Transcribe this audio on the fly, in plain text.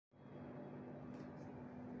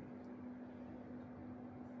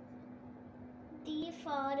D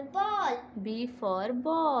for ball. B for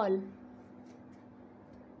ball.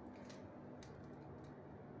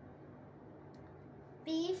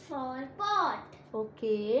 P for pot.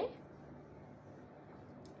 Okay.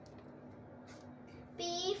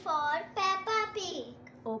 P for Peppa Pig.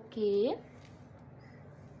 Okay.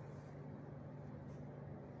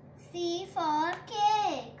 C for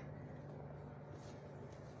cake.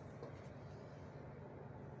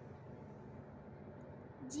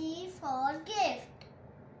 G for gift.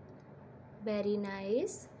 Very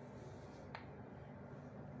nice.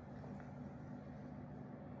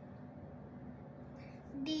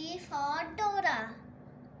 D for Dora.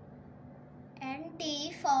 And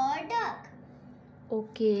D for duck.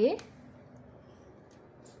 Okay.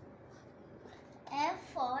 F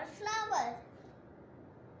for flower.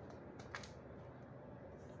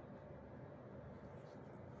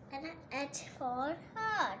 And H for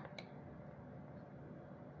heart.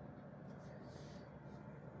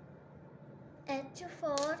 H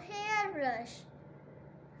for hairbrush.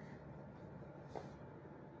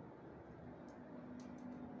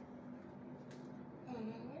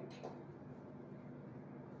 And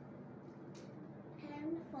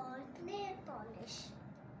M for nail polish.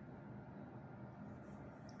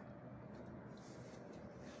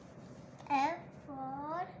 F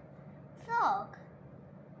for frog.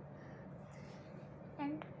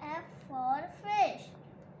 And F for fish.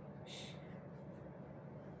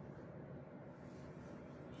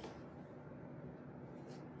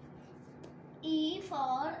 E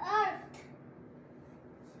for earth.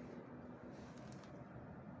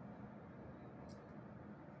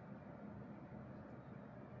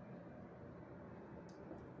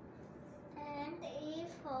 And E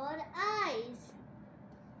for eyes.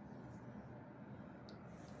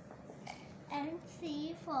 And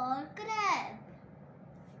C for crab.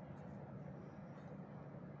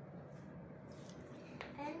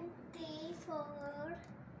 And T for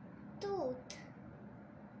tooth.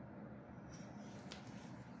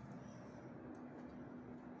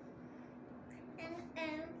 And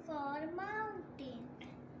M for mountain.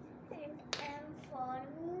 And M for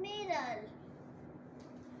mirror.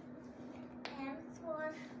 M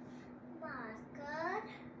for marker.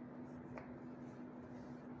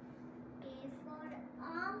 A for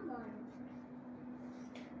almond.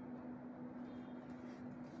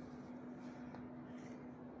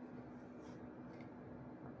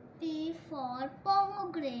 P for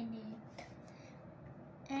pomegranate.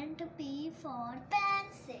 And P for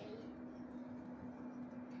pencil.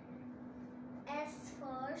 S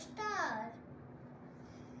for star.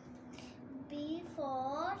 B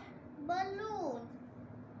for balloon.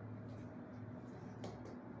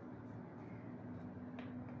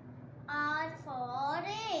 R for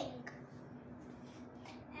ring.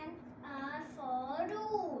 And R for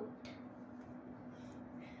root.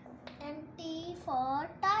 And T for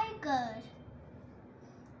tiger.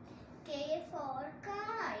 K for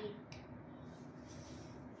kite.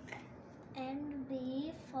 And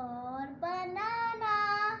B for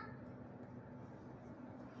banana.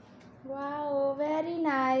 Wow, very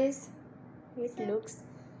nice. It looks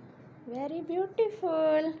very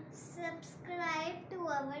beautiful. Subscribe to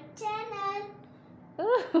our channel.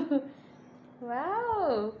 Oh,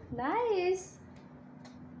 wow, nice.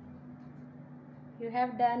 You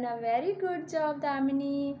have done a very good job,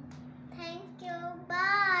 Damini. Thank you.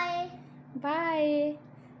 Bye. Bye.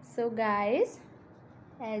 So guys,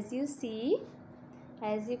 as you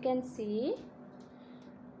can see,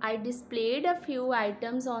 I displayed a few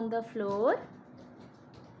items on the floor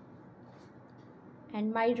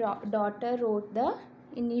and my daughter wrote the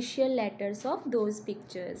initial letters of those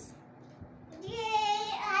pictures. Yay,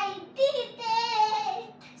 I did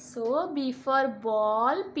it. So B for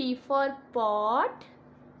ball, P for pot,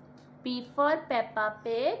 P for Peppa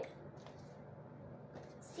Pig,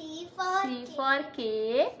 C for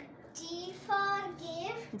cake, G for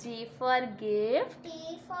gift. G for gift, D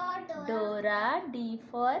for Dora, D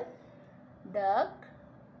for duck,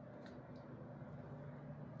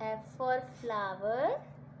 F for flower,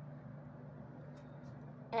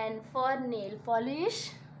 N for nail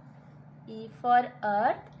polish, E for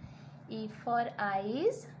earth, E for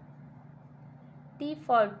eyes, T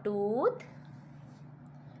for tooth,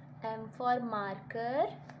 M for marker,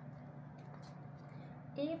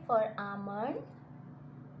 A for almond,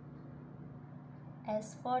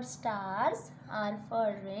 S for stars, R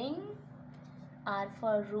for ring, R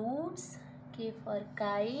for roots, K for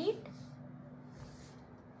kite,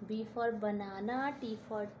 B for banana, T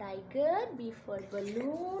for tiger, B for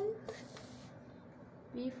balloon,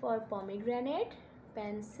 P for pomegranate,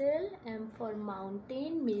 pencil, M for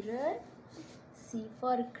mountain, mirror, C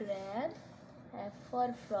for crab, F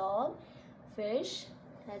for frog, fish.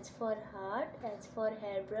 H for heart, H for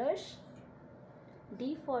hairbrush.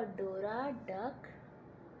 D for Dora, duck.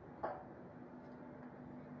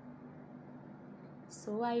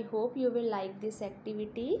 So I hope you will like this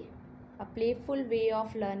activity, a playful way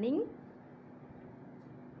of learning.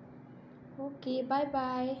 Okay, bye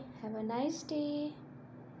bye. Have a nice day.